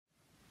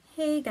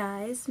Hey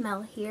guys,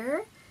 Mel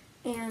here,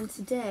 and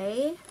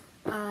today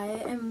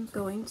I am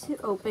going to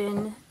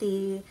open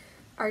the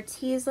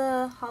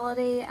Arteza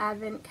Holiday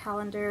Advent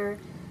Calendar,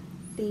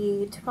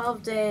 the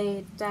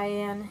 12-day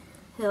Diane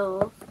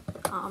Hill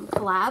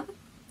collab.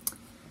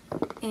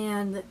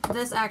 And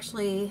this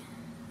actually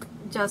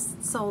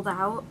just sold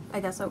out,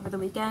 I guess, over the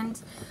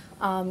weekend,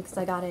 because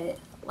I bought it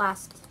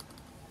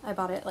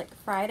like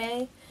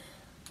Friday,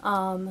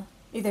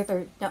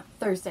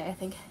 Thursday, I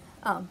think.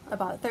 I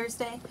bought it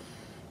Thursday,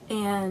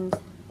 and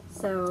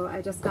so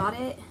I just got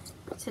it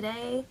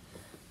today.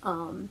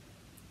 But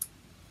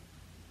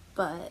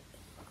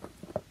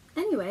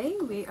anyway,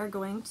 we are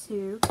going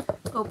to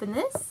open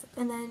this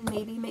and then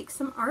maybe make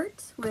some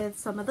art with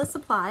some of the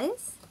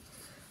supplies.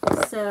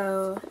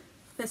 So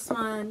this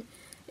one,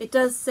 it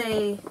does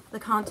say the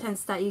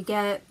contents that you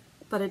get,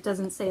 but it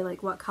doesn't say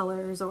like what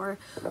colors or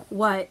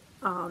what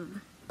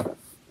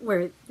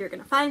where you're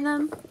gonna find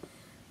them.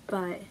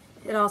 But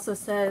it also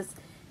says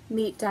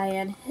meet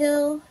Diane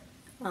Hill,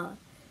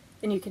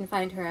 and you can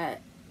find her at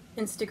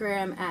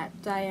Instagram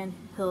at Diane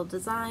Hill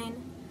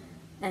Design.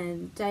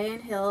 And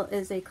Diane Hill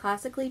is a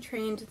classically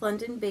trained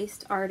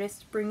London-based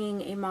artist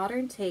bringing a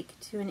modern take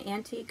to an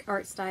antique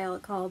art style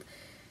called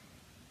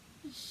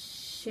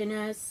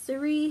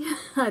chinoiserie.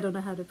 I don't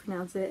know how to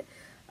pronounce it.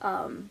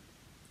 chinoiserie.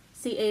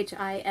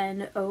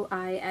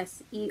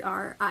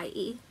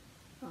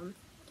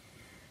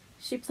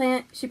 She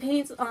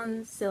paints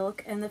on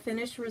silk, and the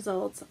finished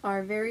results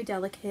are very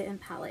delicate in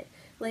palette,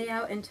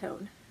 layout, and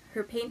tone.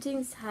 Her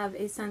paintings have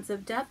a sense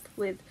of depth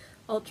with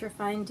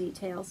ultra-fine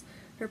details.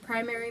 Her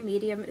primary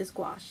medium is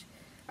gouache.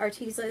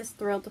 Arteza is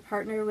thrilled to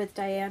partner with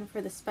Diane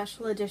for the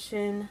special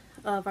edition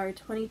of our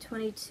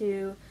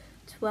 2022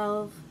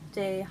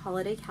 12-day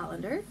holiday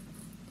calendar.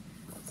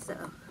 So,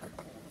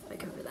 if I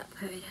cover that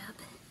part up,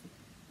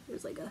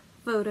 there's like a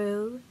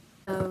photo.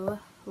 So,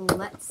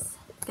 let's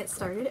get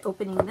started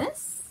opening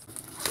this.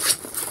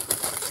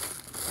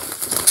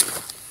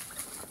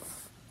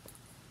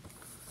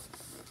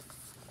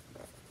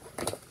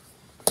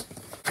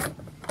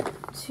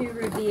 To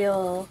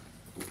reveal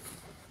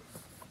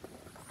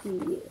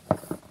the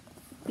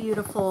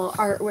beautiful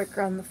artwork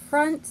on the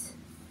front,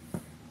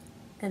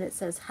 and it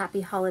says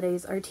Happy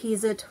Holidays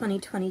Arteza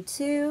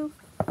 2022,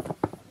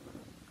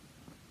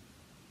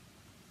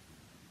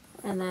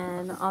 and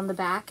then on the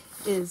back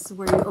is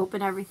where you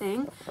open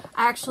everything.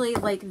 I actually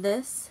like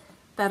this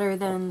better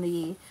than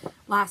the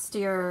last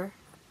year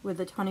with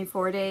the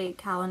 24-day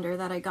calendar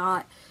that I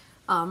got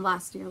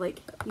last year.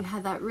 Like, you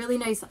had that really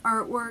nice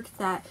artwork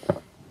that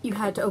you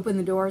had to open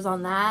the doors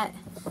on that,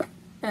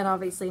 and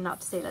obviously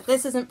not to say that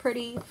this isn't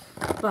pretty,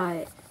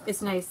 but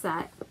it's nice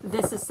that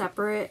this is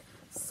separate,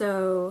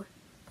 so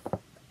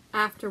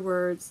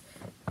afterwards,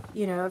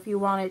 you know, if you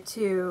wanted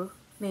to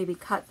maybe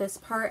cut this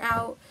part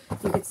out,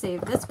 you could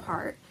save this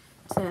part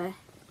to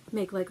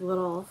make like a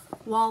little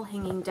wall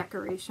hanging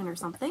decoration or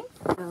something.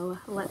 So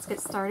let's get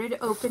started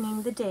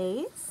opening the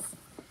days.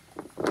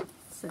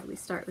 So we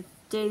start with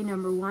day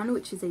number 1,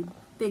 which is a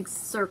big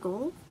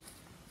circle.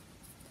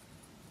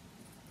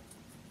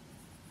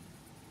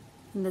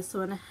 And this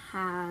one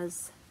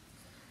has,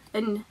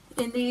 and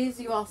in these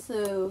you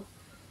also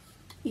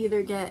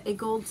either get a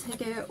gold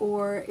ticket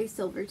or a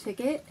silver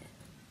ticket.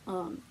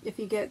 If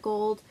you get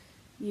gold,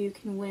 you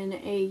can win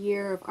a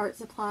year of art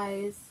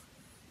supplies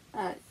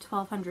at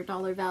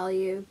 $1,200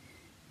 value,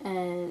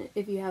 and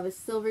if you have a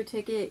silver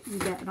ticket, you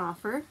get an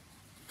offer.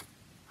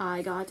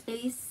 I got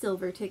a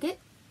silver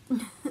ticket.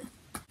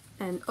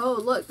 And oh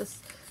look, this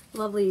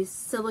lovely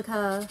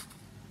silica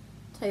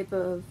type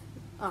of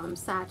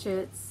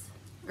sachets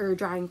or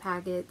drying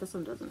packet. This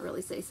one doesn't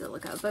really say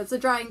silica, but it's a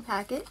drying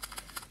packet,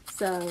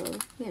 so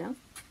you know.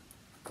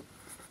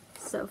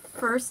 So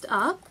first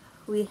up,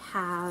 we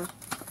have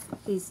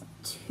these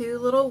 2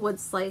 little wood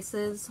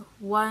slices,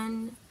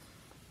 2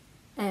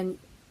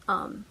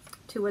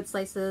 wood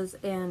slices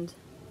and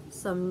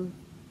some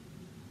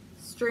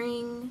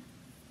string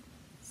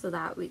so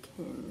that we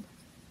can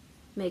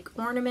make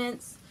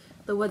ornaments.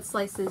 The wood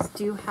slices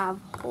do have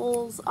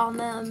holes on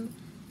them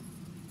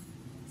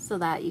so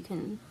that you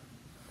can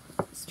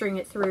string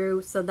it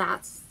through, so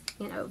that's,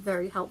 you know,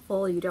 very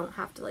helpful. You don't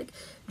have to like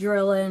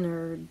drill in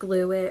or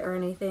glue it or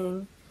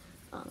anything.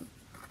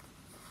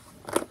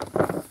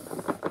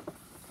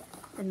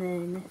 And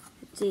then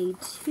day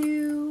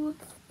 2,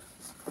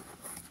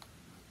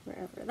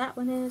 wherever that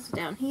one is,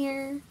 down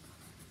here.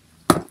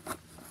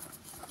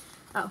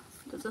 Oh,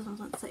 this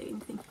doesn't say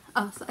anything.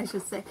 Oh, so I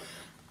should say,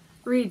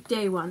 read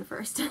day 1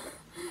 first.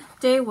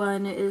 Day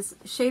 1 is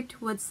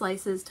shaped wood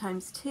slices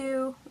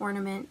 ×2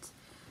 ornament.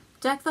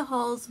 Deck the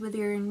halls with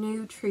your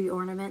new tree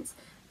ornaments.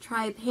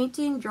 Try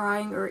painting,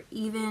 drawing, or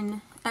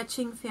even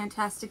etching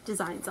fantastic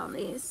designs on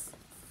these.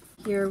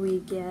 Here we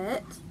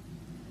get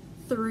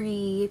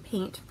 3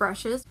 paint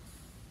brushes,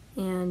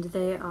 and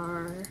they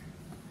are,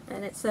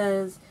 and it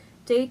says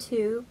day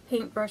 2,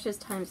 paint brushes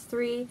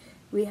 ×3.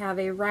 We have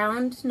a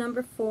round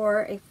number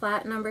 4, a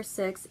flat number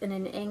 6, and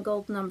an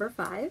angled number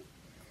 5.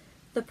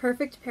 The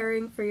perfect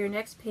pairing for your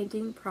next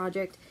painting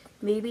project,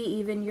 maybe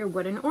even your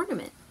wooden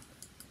ornament.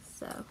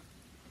 So,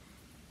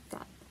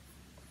 got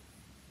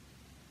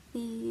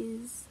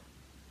these.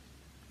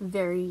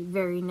 Very,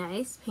 very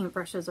nice.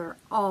 Paintbrushes are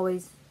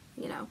always,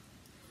 you know,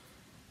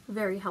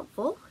 very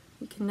helpful.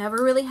 You can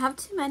never really have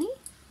too many.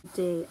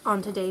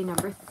 On to day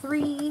number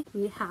 3,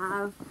 we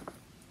have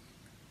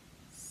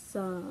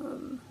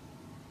some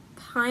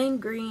pine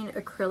green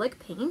acrylic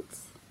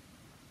paint.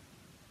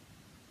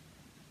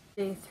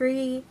 Day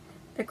 3,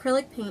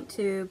 acrylic paint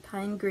tube,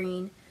 pine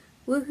green.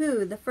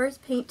 Woohoo, the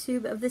first paint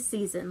tube of the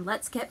season.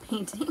 Let's get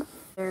painting.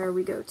 There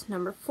we go to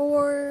number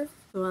 4.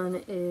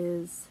 One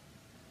is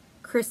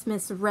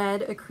Christmas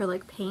red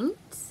acrylic paint.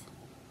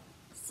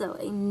 So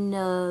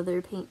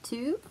another paint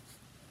tube.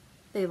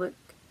 They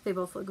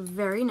both look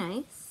very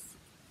nice.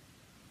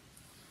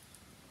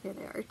 Here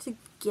they are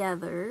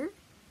together.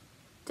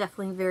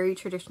 Definitely very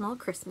traditional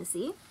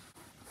Christmassy.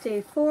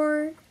 Day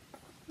 4.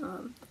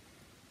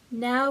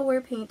 Now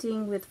we're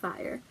painting with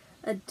fire.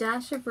 A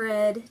dash of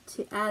red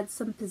to add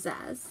some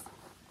pizzazz.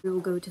 We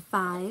will go to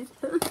 5.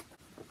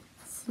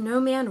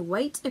 Snowman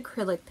white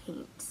acrylic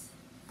paint.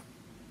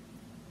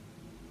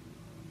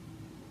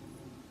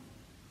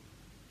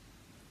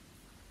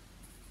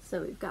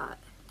 So we've got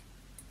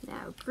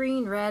now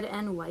green, red,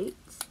 and white.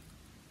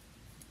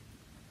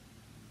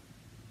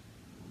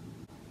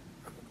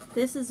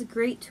 This is a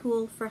great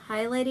tool for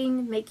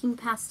highlighting, making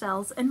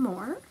pastels, and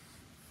more.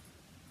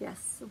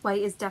 Yes,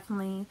 white is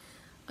definitely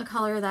a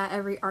color that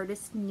every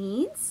artist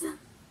needs.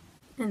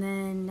 And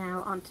then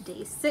now on to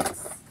day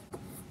 6.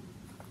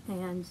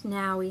 And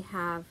now we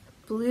have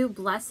Blue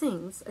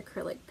Blessings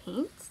acrylic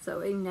paint.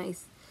 So a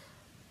nice,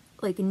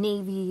 like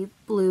navy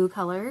blue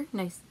color,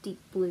 nice deep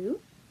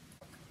blue.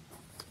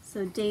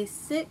 So day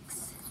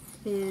 6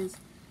 is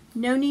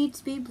No Need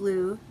to Be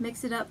Blue.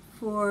 Mix it up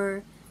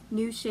for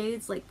new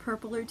shades like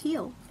purple or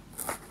teal.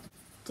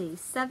 Day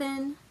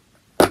 7.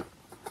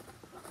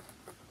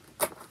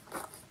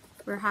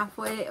 We're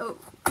halfway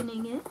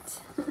opening it.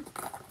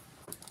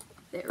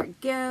 There we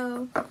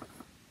go.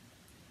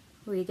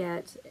 We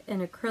get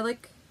an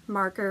acrylic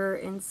marker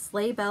in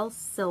Sleigh Bell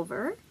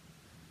Silver.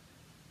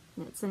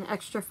 And it's an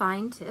extra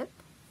fine tip.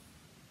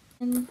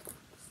 And it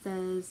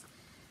says,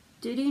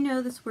 did you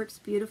know this works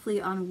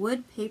beautifully on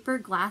wood, paper,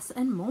 glass,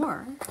 and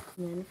more?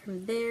 And then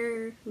from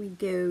there we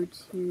go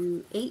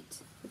to 8,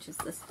 which is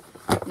this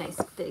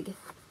nice big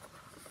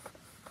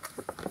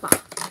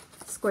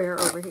square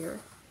over here.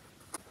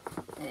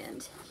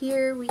 And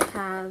here we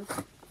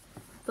have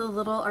the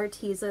little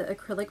Arteza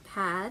acrylic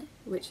pad,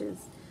 which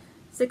is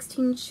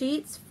 16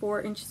 sheets,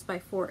 4 inches by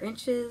 4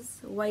 inches,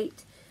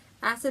 white,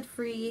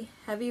 acid-free,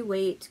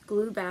 heavyweight,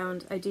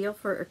 glue-bound, ideal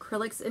for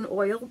acrylics and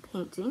oil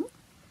painting.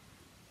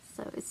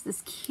 So it's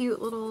this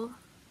cute little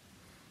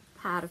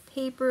pad of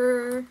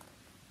paper.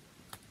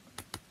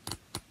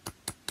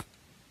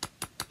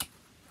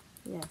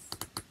 Yes.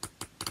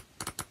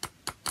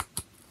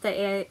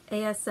 The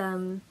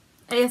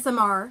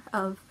ASMR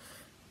of,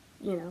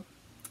 you know,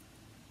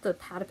 the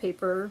pad of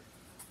paper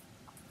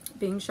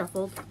being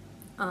shuffled.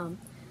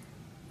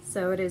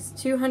 So it is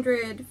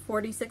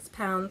 246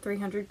 pound,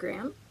 300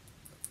 gram.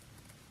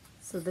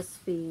 So this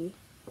would be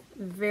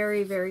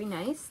very, very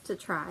nice to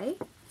try.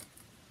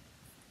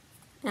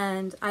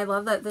 And I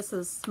love that this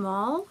is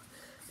small,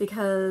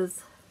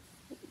 because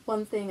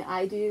one thing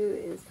I do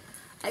is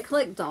I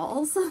collect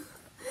dolls.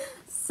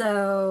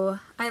 So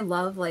I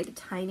love like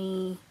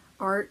tiny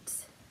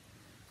art.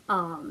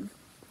 And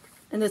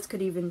this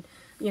could even,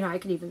 you know, I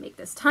could even make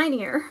this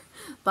tinier,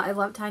 but I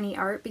love tiny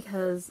art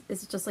because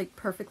it's just like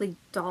perfectly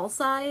doll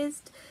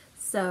sized.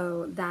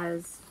 So that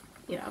is,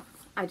 you know,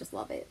 I just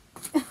love it.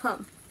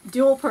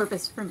 Dual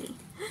purpose for me.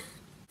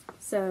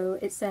 So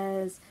it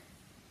says,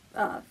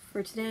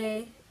 for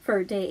day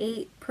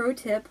 8, pro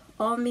tip,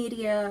 all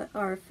media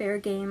are fair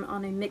game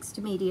on a mixed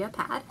media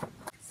pad.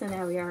 So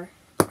now we are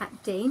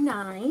at day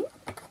 9,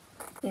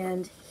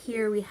 and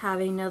here we have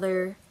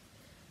another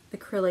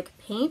acrylic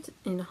paint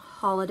in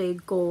holiday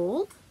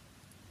gold.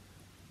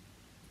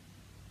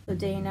 So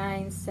day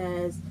 9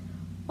 says,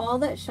 all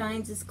that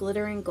shines is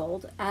glittering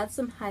gold. Add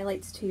some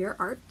highlights to your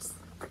art.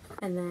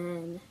 And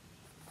then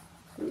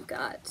we've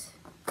got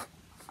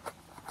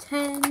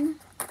 10.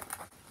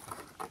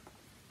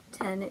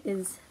 10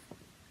 is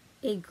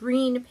a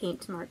green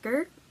paint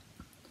marker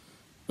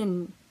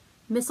in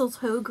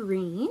mistletoe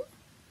green.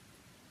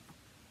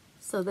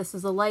 So this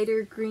is a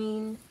lighter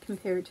green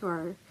compared to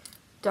our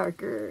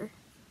darker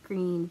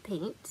green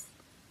paint.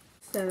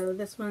 So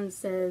this one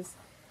says,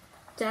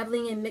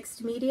 dabbling in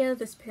mixed media,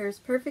 this pairs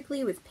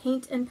perfectly with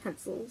paint and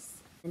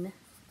pencils. And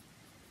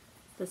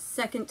the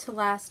second to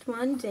last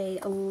one, day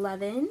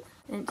 11,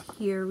 and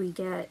here we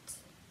get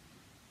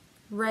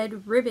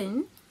red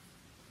ribbon,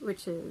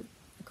 which is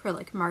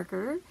acrylic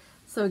marker.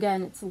 So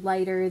again, it's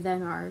lighter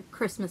than our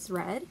Christmas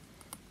red.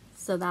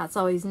 So that's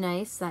always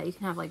nice that you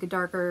can have like a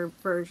darker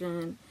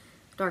version,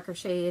 darker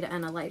shade,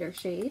 and a lighter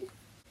shade.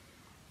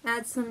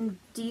 Add some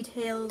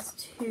details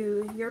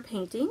to your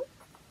painting.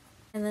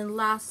 And then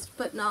last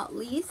but not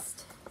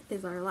least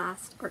is our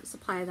last art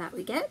supply that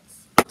we get.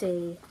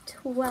 Day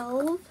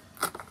 12.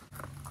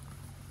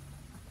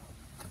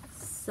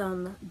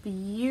 some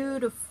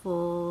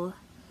beautiful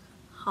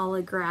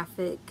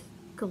holographic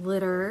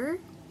glitter,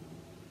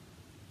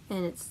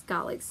 and it's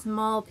got like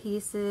small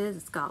pieces,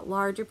 it's got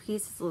larger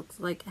pieces, it looks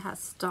like it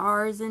has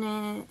stars in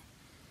it,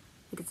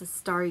 like it's a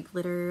starry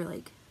glitter,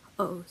 like,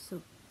 oh,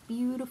 so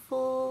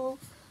beautiful.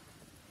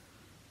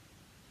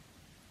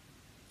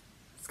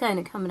 It's kind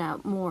of coming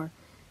out more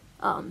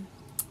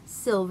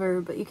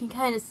silver, but you can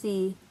kind of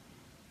see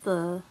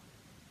the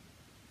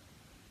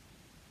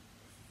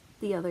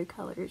other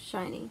colors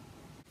shining.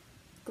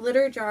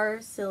 Glitter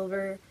jar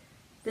silver.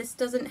 This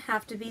doesn't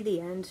have to be the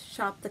end.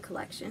 Shop the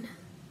collection.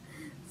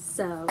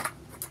 So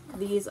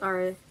these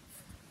are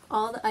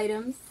all the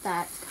items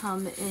that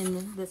come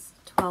in this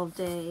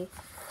 12-day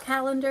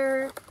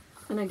calendar.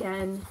 And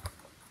again,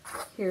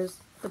 here's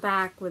the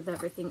back with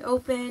everything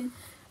open,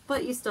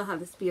 but you still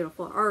have this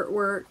beautiful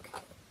artwork.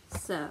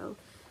 So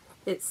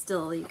it's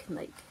still, you can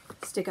like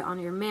stick it on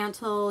your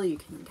mantle, you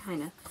can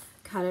kind of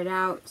cut it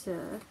out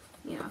to,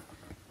 you know,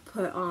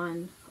 put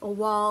on a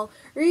wall,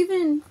 or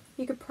even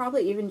you could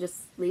probably even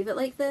just leave it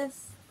like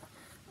this,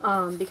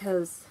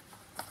 because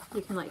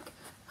you can like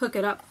hook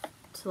it up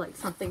to like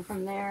something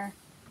from there,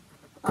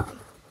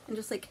 and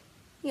just like,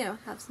 you know,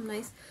 have some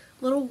nice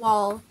little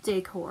wall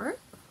decor.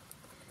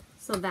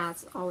 So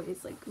that's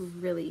always like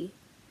really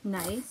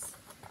nice.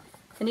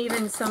 And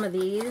even some of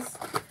these,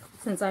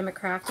 since I'm a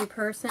crafty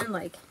person,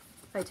 like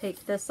if I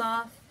take this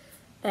off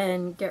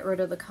and get rid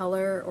of the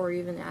color or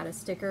even add a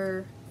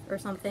sticker or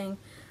something,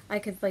 I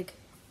could like,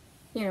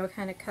 you know,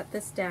 kind of cut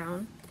this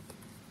down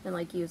and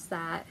like use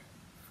that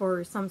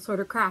for some sort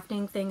of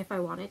crafting thing if I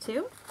wanted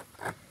to.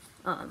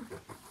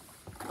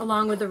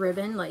 Along with the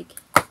ribbon, like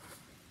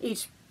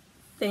each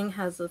thing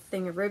has a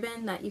thing of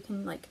ribbon that you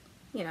can like,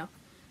 you know,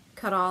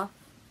 cut off,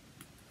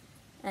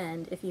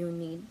 and if you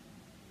need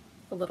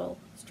a little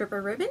strip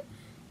of ribbon,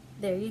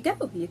 there you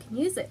go, you can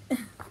use it.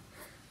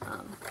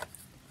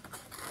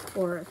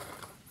 Or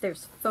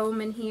there's foam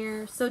in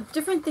here, so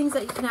different things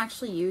that you can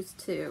actually use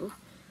to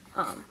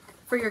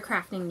for your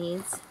crafting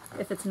needs.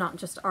 If it's not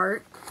just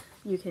art,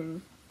 you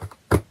can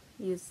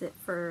use it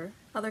for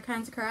other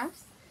kinds of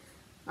crafts.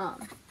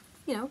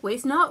 You know,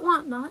 waste not,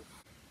 want not.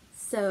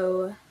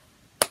 So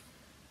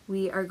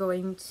we are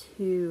going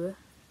to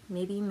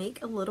maybe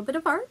make a little bit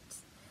of art,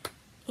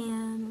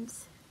 and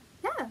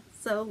yeah,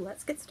 so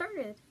let's get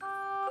started.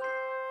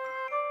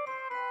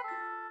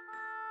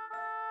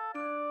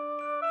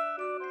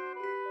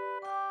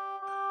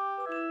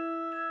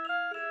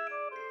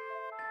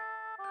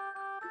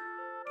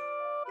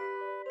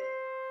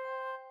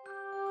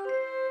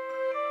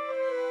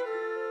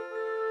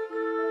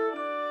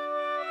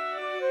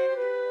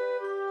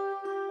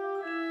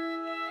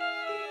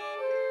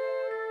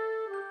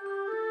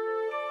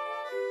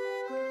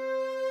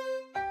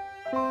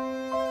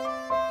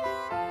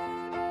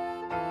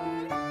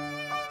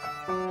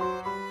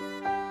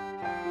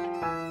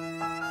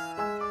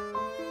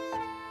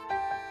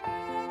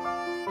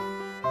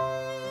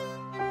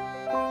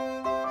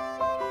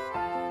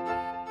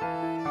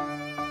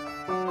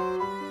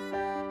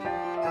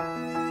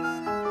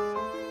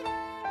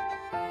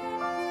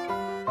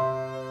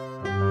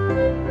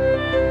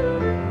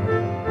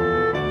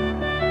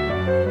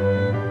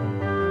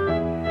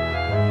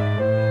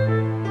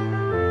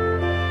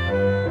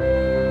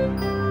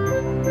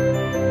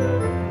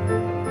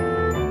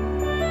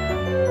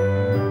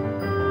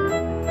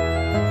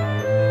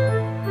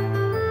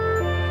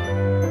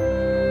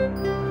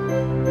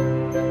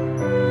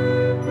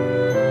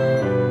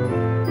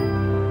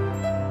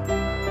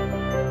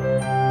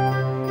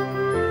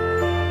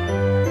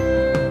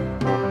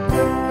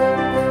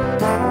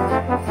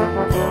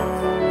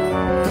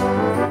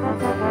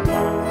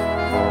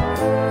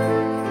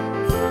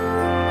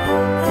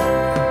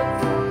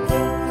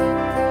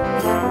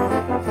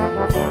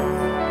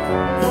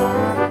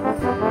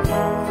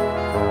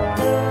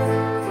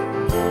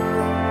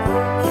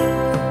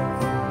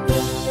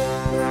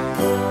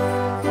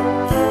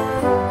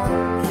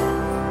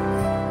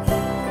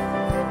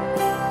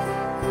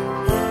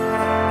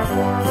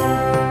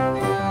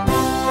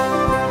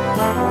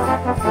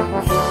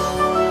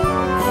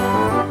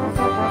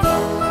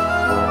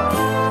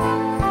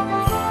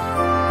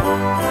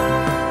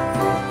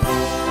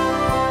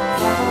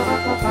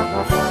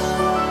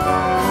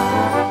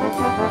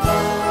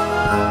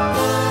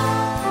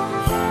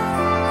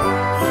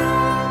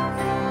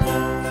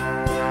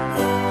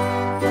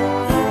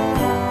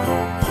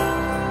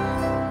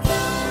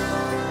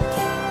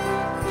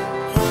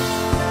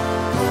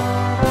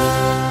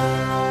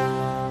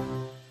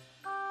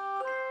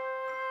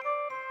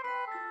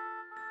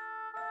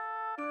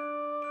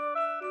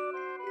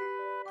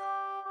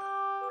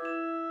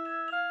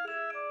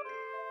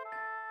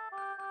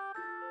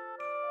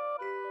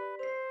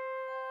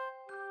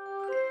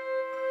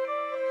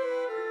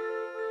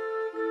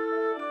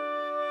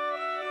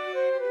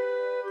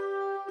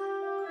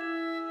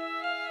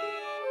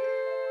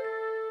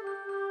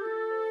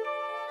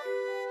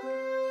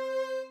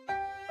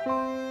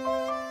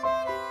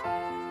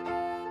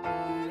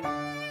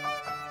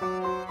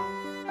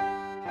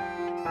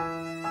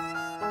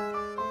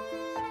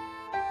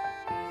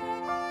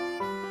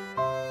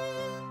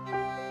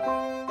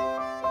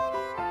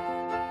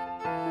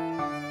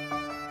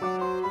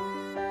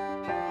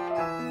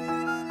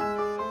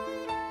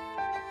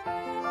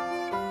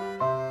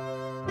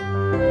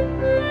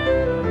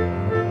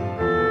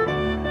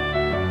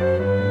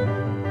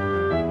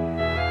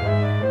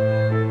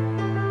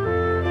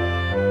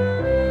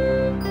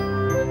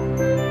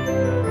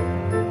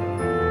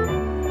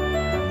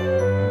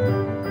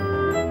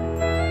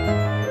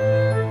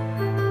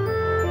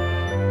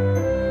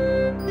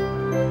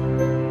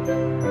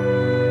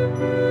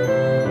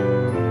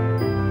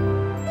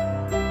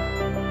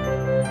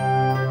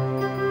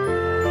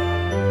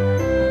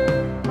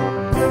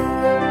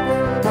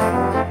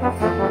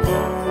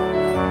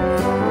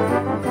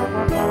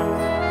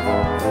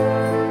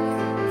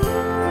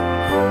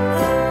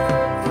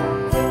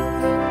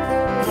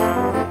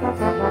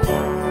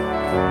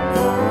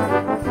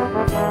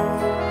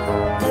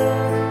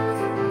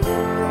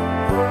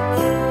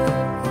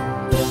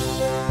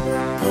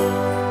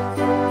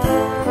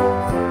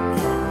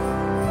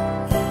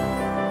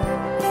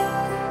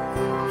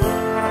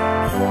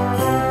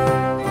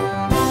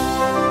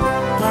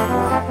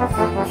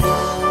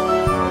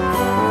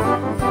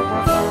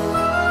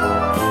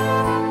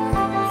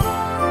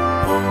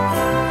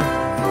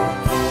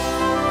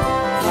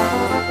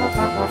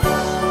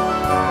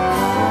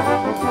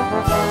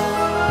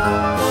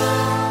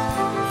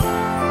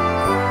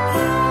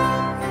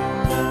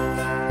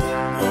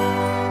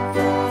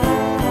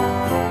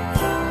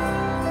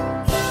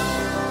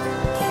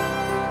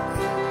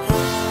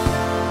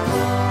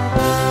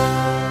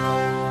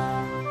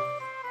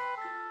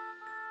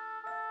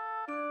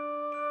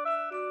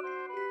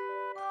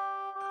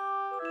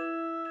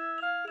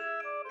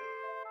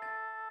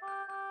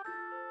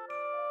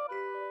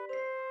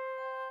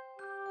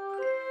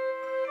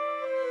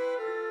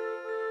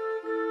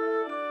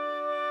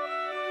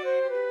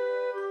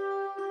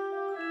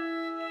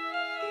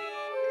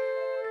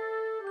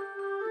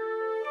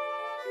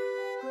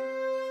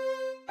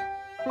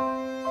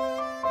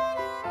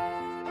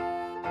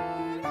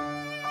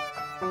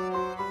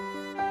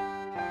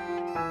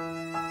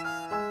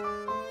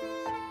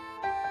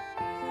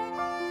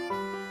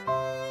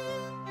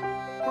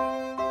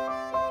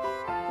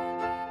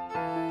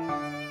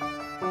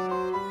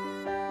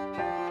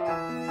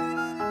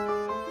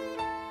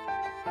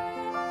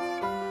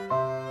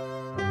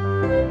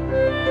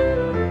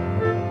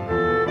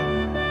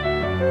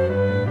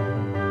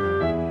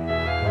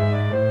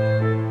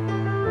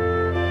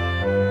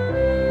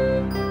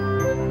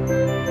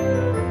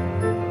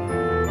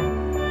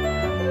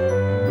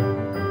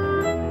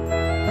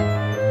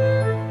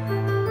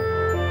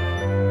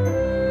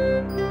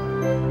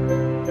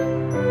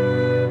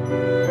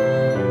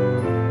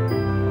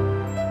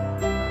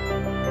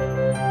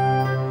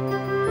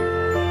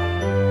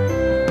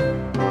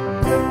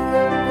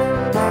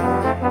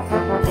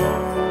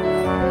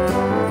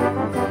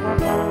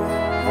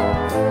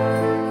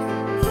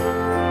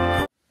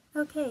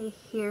 Okay,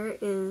 here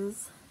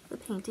is the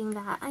painting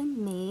that I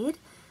made.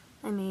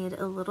 I made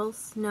a little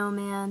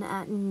snowman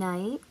at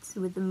night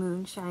with the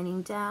moon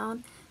shining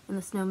down, and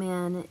the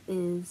snowman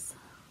is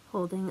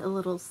holding a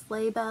little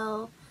sleigh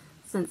bell.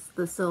 Since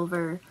the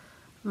silver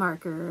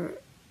marker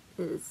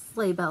is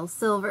sleigh bell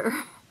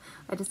silver,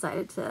 I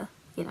decided to,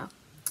 you know,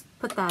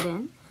 put that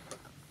in.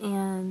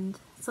 And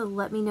so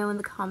let me know in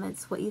the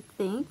comments what you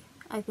think.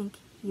 I think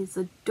he's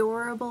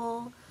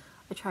adorable.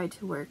 I tried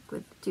to work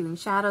with doing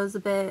shadows a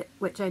bit,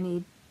 which I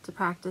need to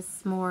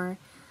practice more.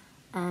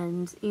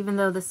 And even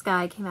though the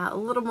sky came out a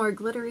little more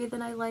glittery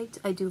than I liked,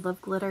 I do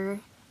love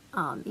glitter,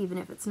 even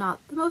if it's not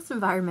the most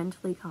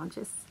environmentally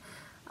conscious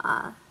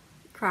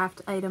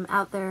craft item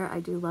out there. I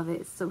do love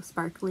it. It's so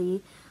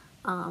sparkly.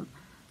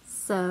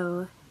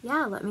 So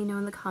yeah, let me know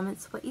in the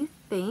comments what you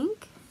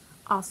think.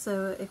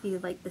 Also, if you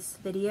like this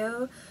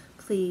video,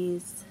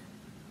 please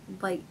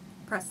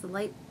press the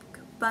like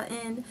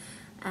button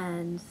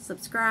and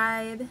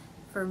subscribe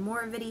for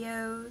more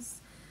videos,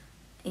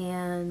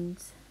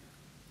 and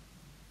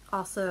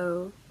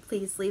also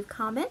please leave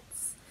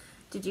comments.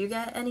 Did you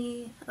get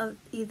any of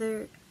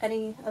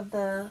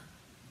the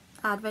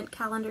advent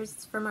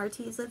calendars from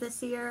Arteza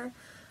this year?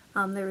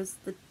 There was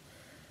the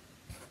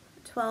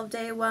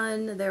 12-day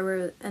one, there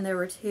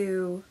were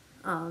two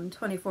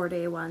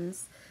 24-day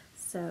ones.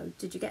 So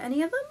did you get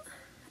any of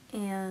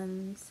them?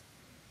 And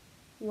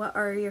what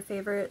are your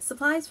favorite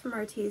supplies from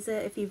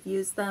Arteza if you've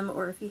used them,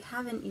 or if you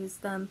haven't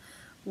used them,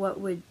 what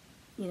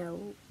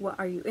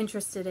are you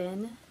interested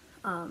in?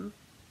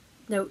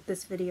 Note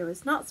this video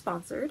is not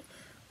sponsored,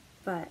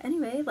 but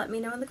anyway, let me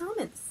know in the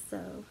comments.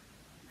 So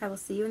I will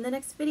see you in the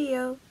next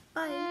video.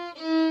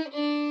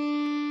 Bye!